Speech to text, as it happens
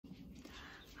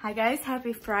Hi guys,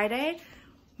 happy Friday.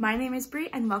 My name is Bree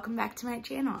and welcome back to my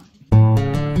channel.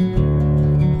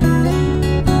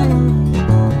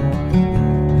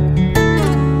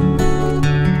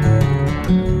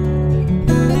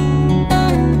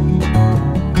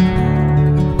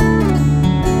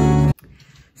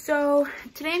 So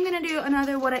today I'm gonna do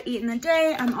another what I eat in the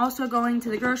day. I'm also going to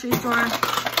the grocery store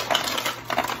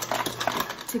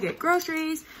to get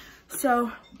groceries.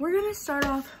 So we're gonna start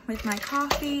off with my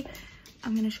coffee.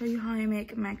 I'm gonna show you how I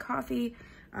make my coffee.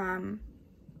 I'm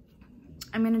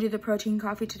gonna do the protein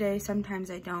coffee today. Sometimes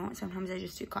I don't. Sometimes I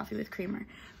just do coffee with creamer,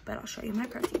 but I'll show you my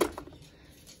protein.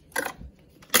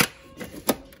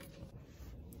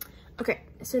 Okay,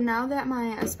 so now that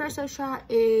my espresso shot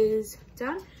is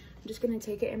done, I'm just gonna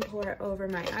take it and pour it over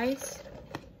my ice.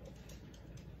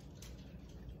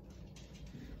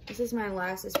 This is my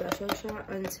last espresso shot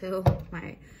until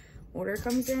my order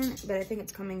comes in, but I think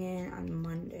it's coming in on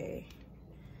Monday.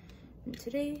 And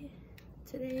today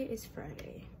is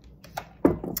Friday.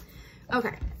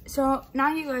 Okay, so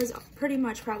now you guys pretty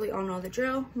much probably all know the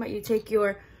drill, but you take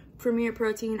your Premier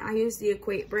protein. I use the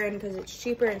Equate brand because it's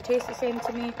cheaper and tastes the same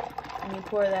to me. And you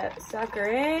pour that sucker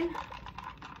in.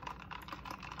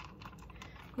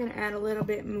 I'm gonna add a little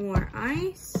bit more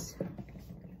ice.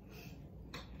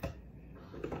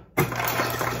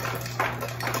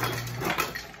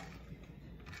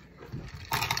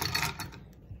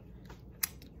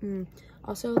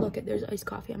 Also, look at there's iced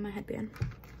coffee on my headband.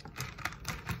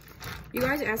 You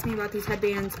guys ask me about these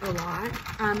headbands a lot.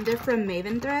 They're from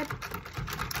Maven Thread.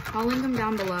 I'll link them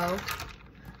down below.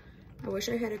 I wish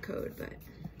I had a code, but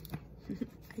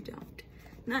I don't.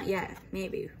 Not yet.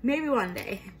 Maybe one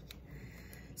day.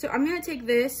 So I'm gonna take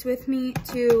this with me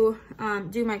to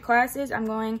do my classes. I'm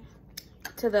going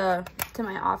to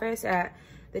my office at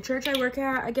the church I work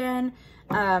at again.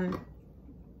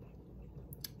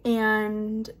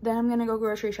 And then I'm gonna go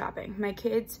grocery shopping. My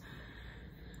kids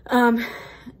are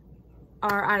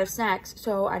out of snacks,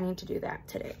 so I need to do that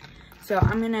today. So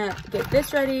I'm gonna get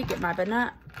this ready, get my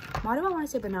banana. Why do I want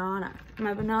to say banana?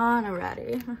 My banana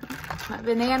ready. My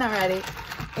banana ready.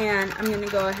 And I'm gonna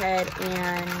go ahead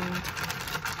and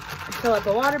fill up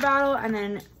a water bottle and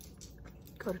then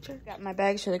go to church. Got my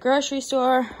bags for the grocery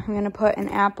store. I'm gonna put an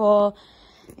apple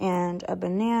and a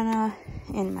banana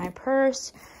in my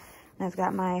purse. I've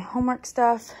got my homework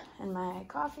stuff and my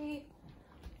coffee.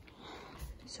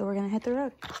 So we're gonna hit the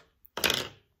road.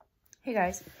 Hey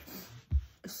guys,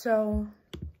 so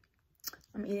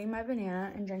I'm eating my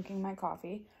banana and drinking my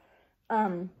coffee.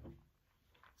 I'm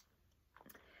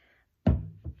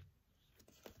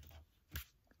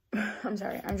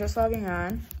sorry, I'm just logging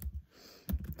on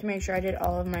to make sure I did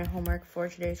all of my homework for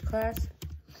today's class.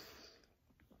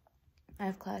 I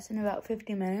have class in about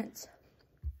 50 minutes.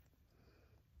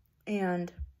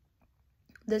 And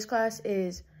this class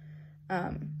is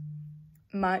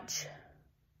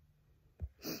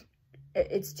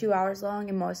it's 2 hours long,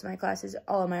 and most of my classes,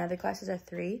 all of my other classes are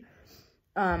 3.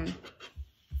 And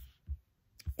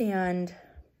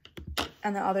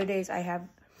on the other days I have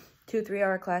 2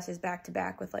 3-hour classes back to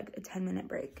back with like a 10-minute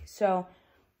break. So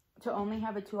to only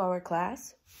have a 2-hour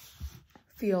class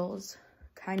feels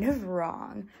kind of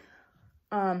wrong.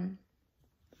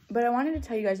 But I wanted to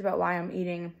tell you guys about why I'm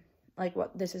eating, like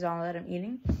what this is all that I'm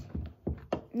eating.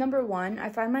 Number one, I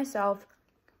find myself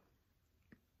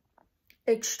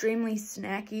extremely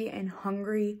snacky and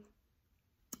hungry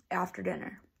after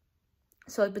dinner.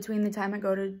 So like between the time I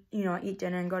go to, eat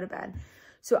dinner and go to bed.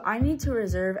 So I need to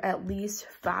reserve at least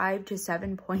 5 to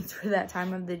 7 points for that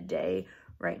time of the day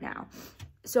right now.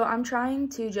 So I'm trying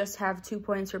to just have 2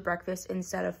 points for breakfast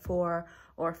instead of 4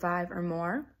 or 5 or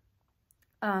more.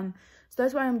 So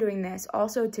that's why I'm doing this.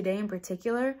 Also today in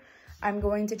particular, I'm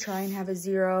going to try and have a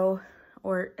 0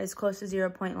 or as close to 0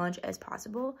 point lunch as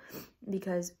possible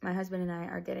because my husband and I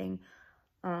are getting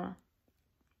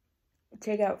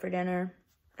takeout for dinner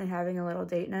and having a little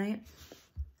date night.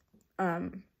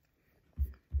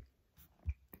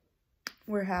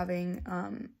 We're having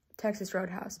Texas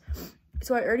Roadhouse.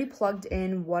 So I already plugged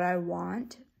in what I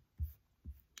want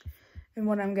and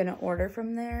what I'm gonna order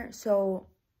from there. So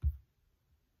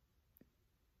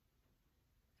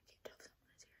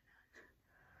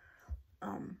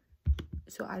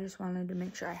so I just wanted to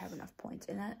make sure I have enough points.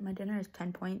 And my dinner is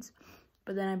 10 points,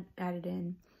 but then I added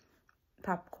in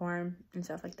popcorn and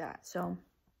stuff like that. So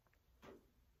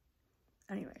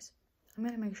anyways, I'm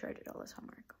gonna make sure I did all this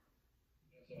homework.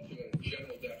 There's also a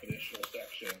general definitional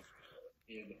section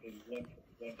in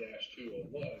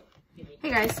 1-201. Hey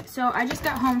guys, so I just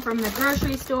got home from the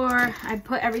grocery store. I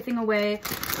put everything away.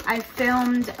 I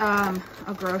filmed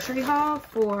a grocery haul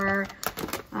for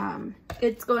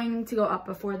it's going to go up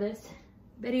before this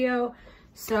video,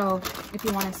 so if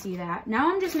you want to see that.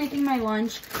 Now I'm just making my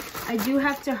lunch. I do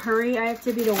have to hurry. I have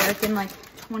to be to work in like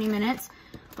 20 minutes.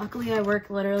 Luckily, I work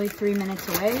literally 3 minutes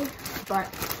away, but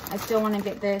I still want to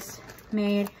get this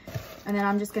made, and then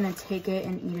I'm just going to take it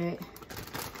and eat it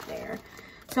there.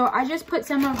 So I just put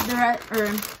some of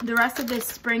the rest of this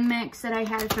spring mix that I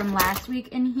had from last week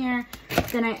in here.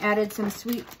 Then I added some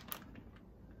sweet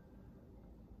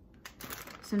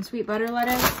butter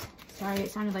lettuce. Sorry,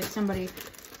 it sounded like somebody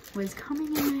was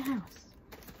coming in my house.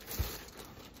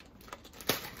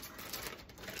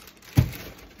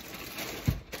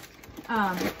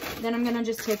 Then I'm gonna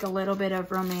just take a little bit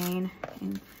of romaine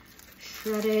and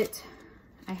shred it.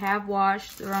 I have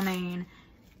washed the romaine.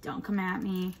 Don't come at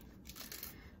me.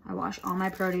 I wash all my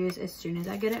produce as soon as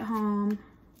I get it home.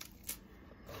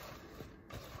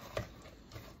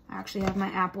 I actually have my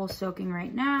apples soaking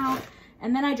right now.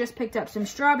 And then I just picked up some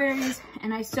strawberries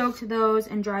and I soaked those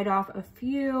and dried off a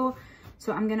few.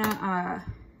 So I'm gonna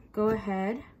go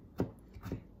ahead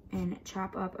and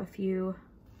chop up a few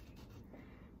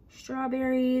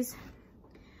strawberries.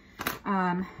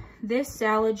 This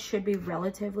salad should be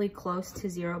relatively close to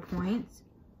 0 points.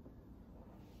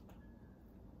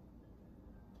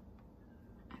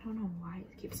 I don't know why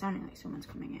it keeps sounding like someone's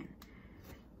coming in.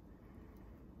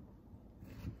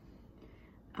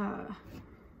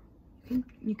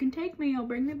 You can take me, I'll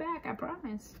bring me back, I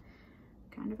promise.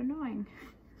 Kind of annoying.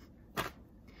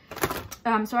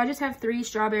 So I just have 3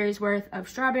 strawberries worth of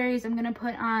strawberries I'm gonna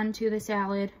put onto the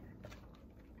salad.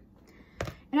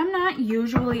 And I'm not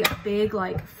usually a big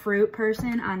like fruit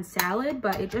person on salad,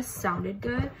 but it just sounded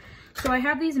good. So I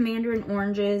have these mandarin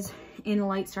oranges in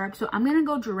light starch, so I'm gonna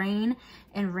go drain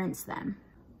and rinse them.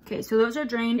 Okay, so those are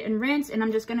drained and rinsed, and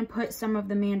I'm just gonna put some of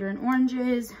the mandarin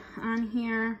oranges on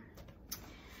here.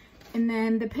 And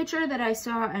then the picture that I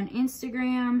saw on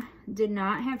Instagram did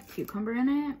not have cucumber in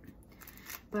it,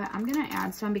 but I'm gonna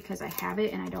add some because I have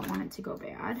it and I don't want it to go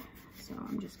bad. So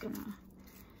I'm just gonna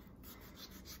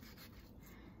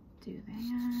do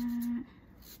that.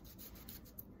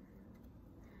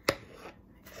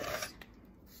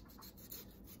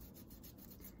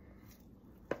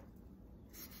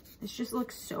 This just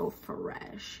looks so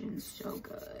fresh and so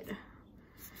good.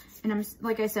 And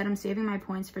like I said, I'm saving my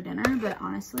points for dinner, but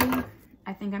honestly,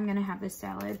 I think I'm gonna have this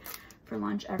salad for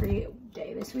lunch every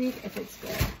day this week if it's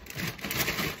good.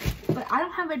 But I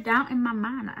don't have a doubt in my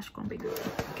mind that's gonna be good.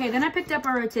 Okay, then I picked up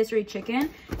our rotisserie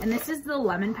chicken, and this is the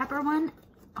lemon pepper one.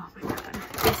 Oh my God,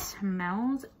 it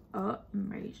smells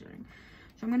amazing.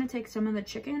 So I'm gonna take some of the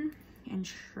chicken and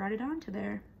shred it onto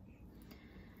there.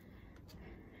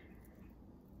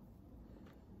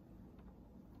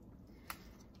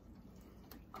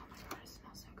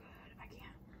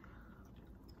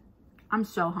 I'm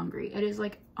so hungry. It is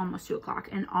like almost 2 o'clock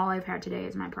and all I've had today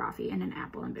is my coffee and an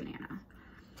apple and banana.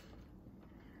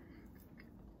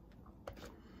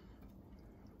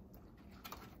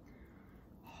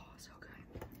 Oh, so good.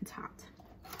 It's hot.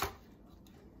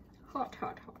 Hot,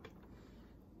 hot, hot.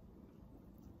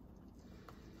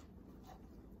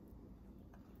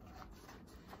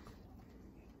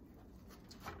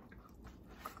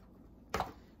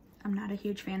 I'm not a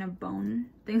huge fan of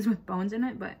things with bones in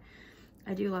it, but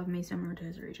I do love me some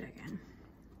rotisserie chicken.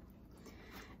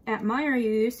 At Meijer, you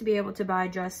used to be able to buy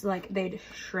just like, they'd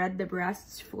shred the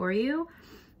breasts for you.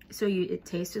 So it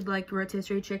tasted like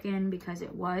rotisserie chicken because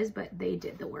it was, but they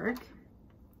did the work.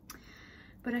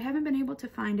 But I haven't been able to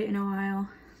find it in a while,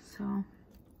 so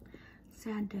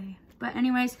sad day. But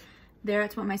anyways,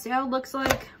 that's what my salad looks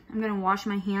like. I'm gonna wash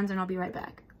my hands and I'll be right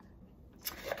back.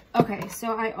 Okay,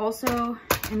 so I also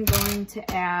am going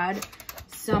to add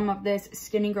some of this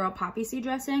Skinny Girl poppy seed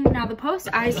dressing. Now the post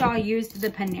I saw used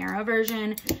the Panera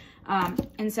version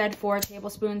and said 4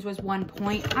 tablespoons was 1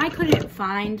 point. I couldn't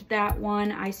find that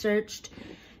one. I searched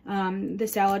the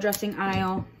salad dressing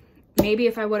aisle. Maybe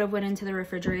if I would have went into the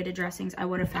refrigerated dressings, I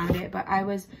would have found it, but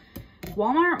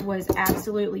Walmart was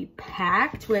absolutely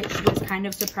packed, which was kind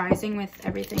of surprising with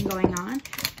everything going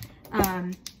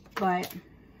on. But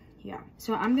yeah,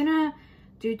 so I'm gonna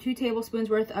do 2 tablespoons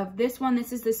worth of this one.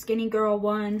 This is the Skinny Girl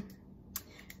one.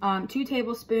 2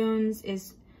 tablespoons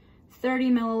is 30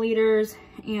 milliliters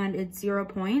and it's 0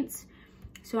 points.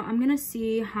 So I'm gonna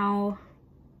see how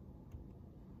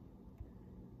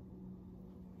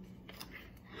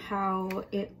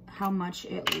much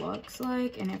it looks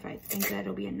like and if I think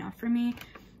that'll be enough for me.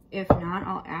 If not,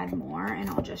 I'll add more and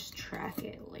I'll just track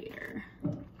it later.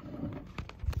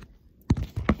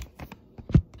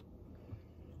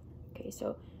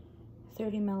 So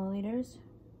 30 milliliters.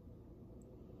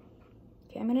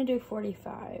 Okay, I'm gonna do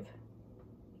 45.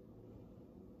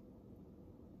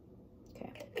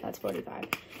 That's 45.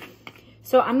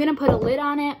 So I'm gonna put a lid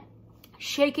on it,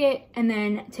 shake it, and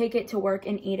then take it to work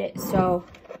and eat it. So,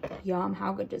 yum,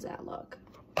 how good does that look?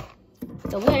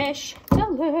 Delish,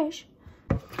 delish.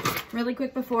 Really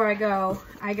quick before I go,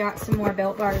 I got some more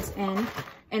Built Bars in,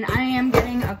 and I am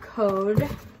getting a code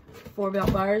for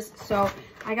Built Bars. So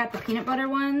I got the peanut butter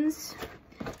ones.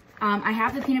 I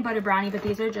have the peanut butter brownie, but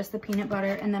these are just the peanut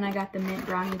butter, and then I got the mint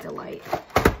brownie delight.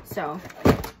 So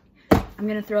I'm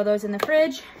gonna throw those in the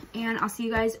fridge, and I'll see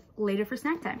you guys later for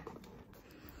snack time.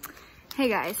 Hey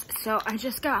guys, so I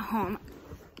just got home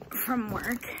from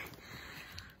work.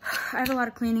 I have a lot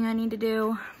of cleaning I need to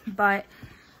do, but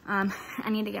I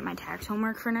need to get my tax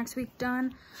homework for next week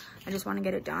done. I just want to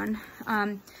get it done.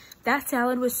 That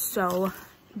salad was so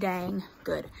dang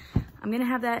good. I'm gonna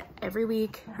have that every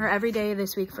week or every day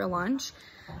this week for lunch.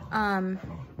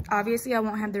 Obviously I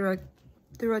won't have the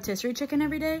rotisserie chicken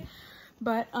every day,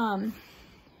 but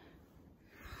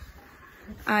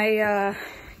I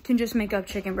can just make up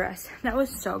chicken breast. That was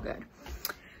so good.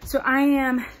 So I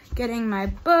am getting my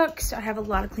books. I have a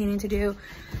lot of cleaning to do,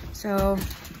 so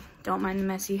don't mind the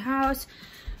messy house.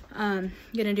 I'm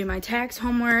gonna do my tax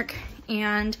homework,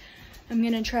 and I'm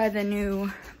gonna try the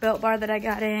new Built Bar that I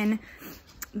got in,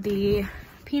 the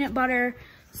peanut butter.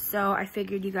 So I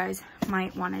figured you guys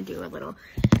might want to do a little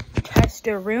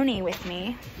test-a-rooney with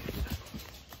me.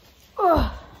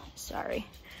 Oh, sorry.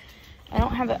 I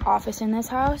don't have an office in this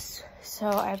house, so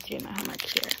I have to do my homework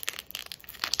here.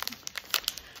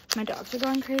 My dogs are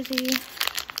going crazy.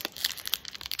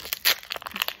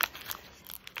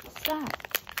 Stop.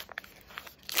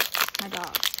 My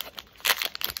dogs.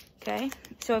 Okay,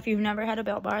 so if you've never had a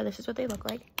Built Bar, this is what they look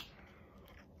like.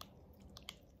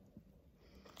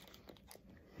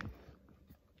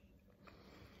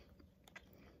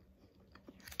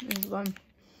 This is one.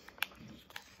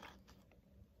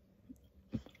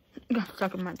 Got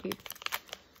stuck in my teeth.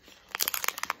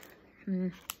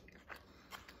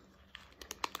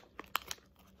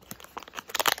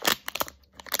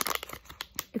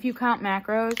 If you count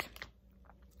macros,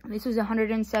 this is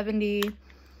 170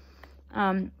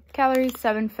 calories,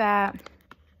 7 fat,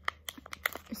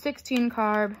 16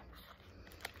 carb,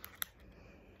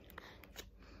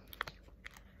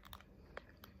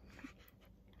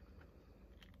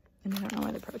 and I don't know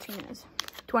where the protein is.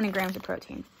 20 grams of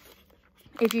protein.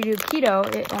 If you do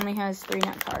keto, it only has 3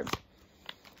 net carbs.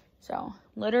 So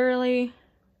literally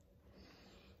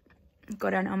go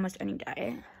down almost any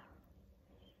diet.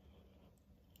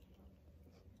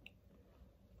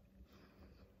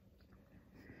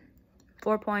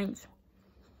 Four points.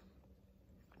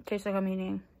 Tastes like I'm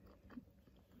eating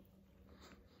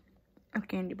a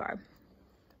candy bar.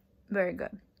 Very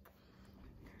good.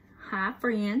 Hi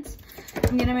friends.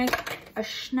 I'm gonna make a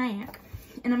snack,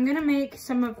 and I'm gonna make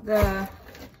some of the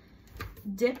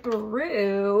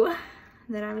dipperoo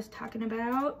that I was talking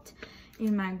about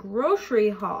in my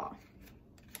grocery haul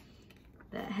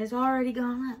that has already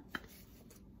gone up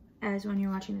as when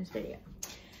you're watching this video.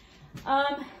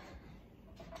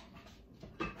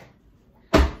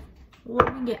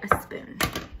 Let me get a spoon.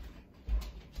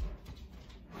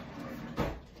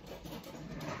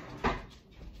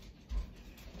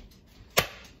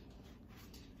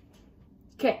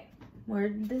 Okay,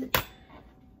 where'd the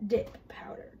dip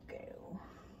powder go?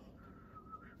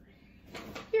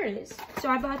 Here it is. So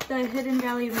I bought the Hidden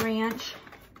Valley Ranch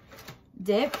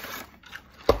dip.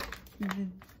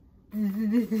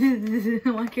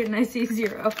 Why couldn't I see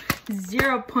 0?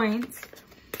 0 points.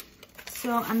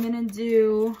 So I'm gonna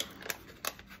do,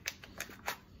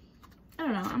 I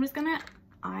don't know, I'm just gonna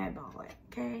eyeball it,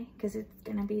 okay? Because it's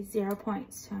gonna be 0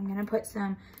 points. So I'm gonna put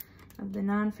some of the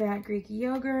non-fat Greek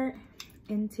yogurt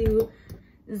into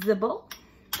the bowl.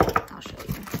 I'll show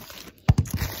you.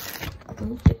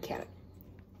 Ooh, good cat.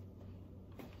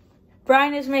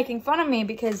 Brian is making fun of me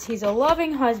because he's a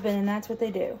loving husband, and that's what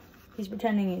they do. He's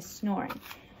pretending he's snoring.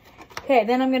 Okay,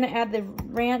 then I'm gonna add the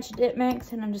ranch dip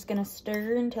mix, and I'm just gonna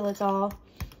stir until it's all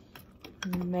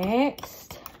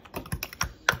mixed.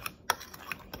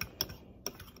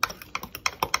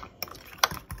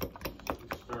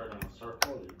 Stir it in a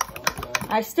circle.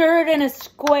 I stir it in a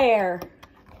square.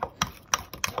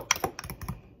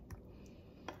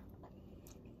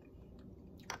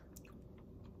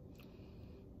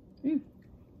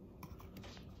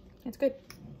 It's good.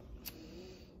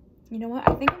 You know what?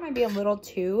 I think it might be a little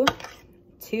too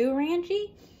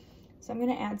ranchy. So I'm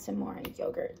gonna add some more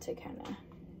yogurt to kind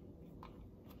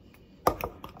of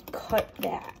cut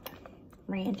that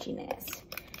ranchiness.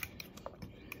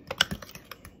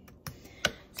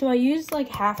 So I used like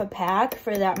half a pack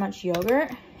for that much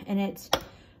yogurt, and it's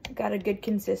got a good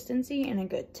consistency and a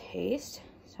good taste.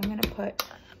 So I'm gonna put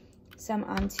some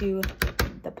onto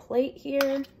the plate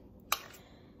here.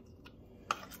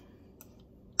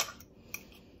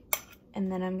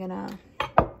 And then I'm gonna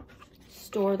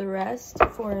store the rest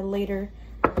for a later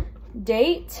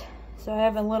date. So I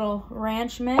have a little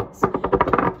ranch mix,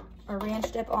 or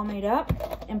ranch dip all made up,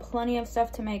 and plenty of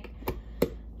stuff to make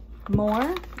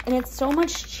more. And it's so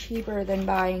much cheaper than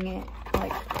buying it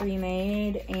like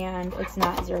pre-made, and it's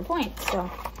not 0 points. So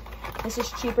this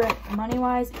is cheaper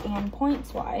money-wise and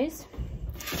points-wise.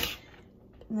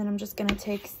 And then I'm just gonna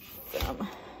take some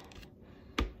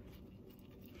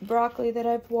broccoli that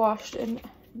I've washed and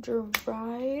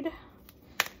dried.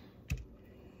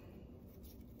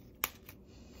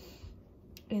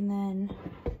 And then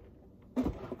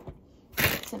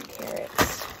some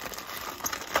carrots.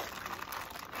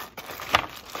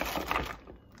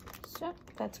 So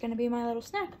that's gonna be my little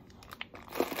snack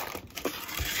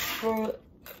for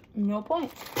no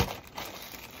points.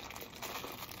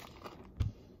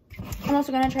 I'm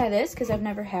also gonna try this because I've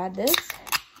never had this,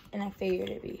 and I figured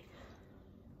it'd be.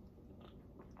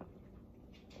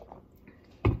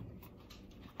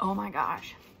 Oh my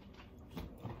gosh.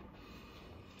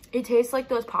 It tastes like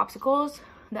those popsicles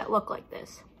that look like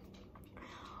this.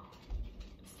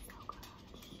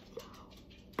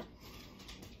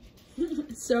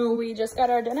 So we just got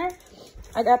our dinner.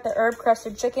 I got the herb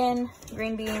crusted chicken,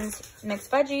 green beans,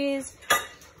 mixed veggies,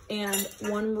 and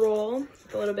one roll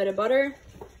with a little bit of butter.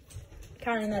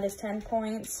 Counting that as 10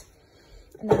 points.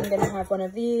 And then I'm gonna have one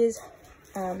of these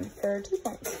for 2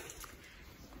 points.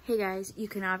 Hey guys, you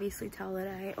can obviously tell that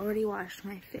I already washed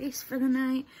my face for the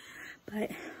night,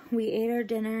 but we ate our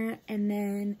dinner and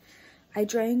then I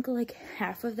drank like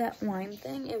half of that wine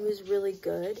thing. It was really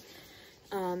good,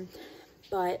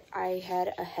 but I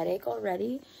had a headache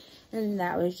already and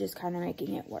that was just kind of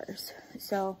making it worse.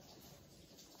 So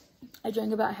I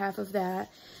drank about half of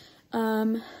that.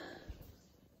 It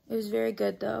was very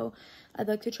good though. I'd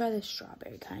like to try the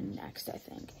strawberry kind next, I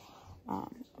think.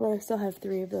 But I still have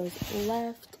 3 of those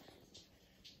left.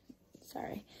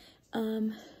 Sorry.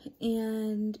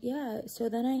 And yeah, so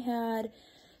then I had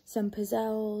some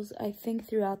pizzelles. I think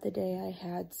throughout the day I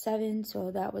had 7, so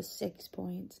that was 6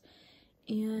 points.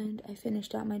 And I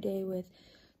finished out my day with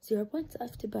 0 points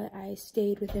left, but I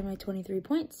stayed within my 23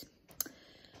 points.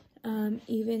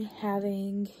 Even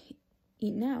having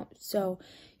eaten out. So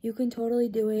you can totally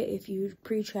do it if you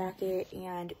pre-track it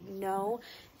and know.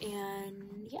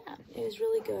 And yeah, it was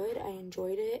really good. I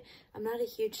enjoyed it. I'm not a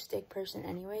huge steak person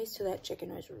anyway, so that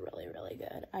chicken was really, really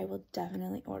good. I will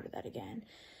definitely order that again.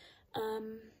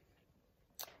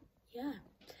 Yeah,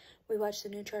 we watched the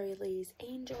new Charlie's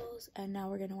Angels, and now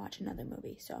we're gonna watch another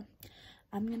movie. So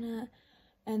I'm gonna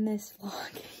end this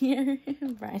vlog here.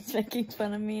 Brian's making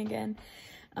fun of me again.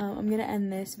 I'm gonna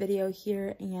end this video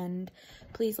here, and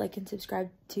please like and subscribe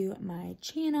to my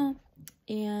channel,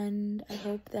 and I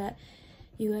hope that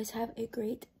you guys have a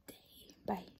great day.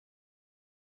 Bye.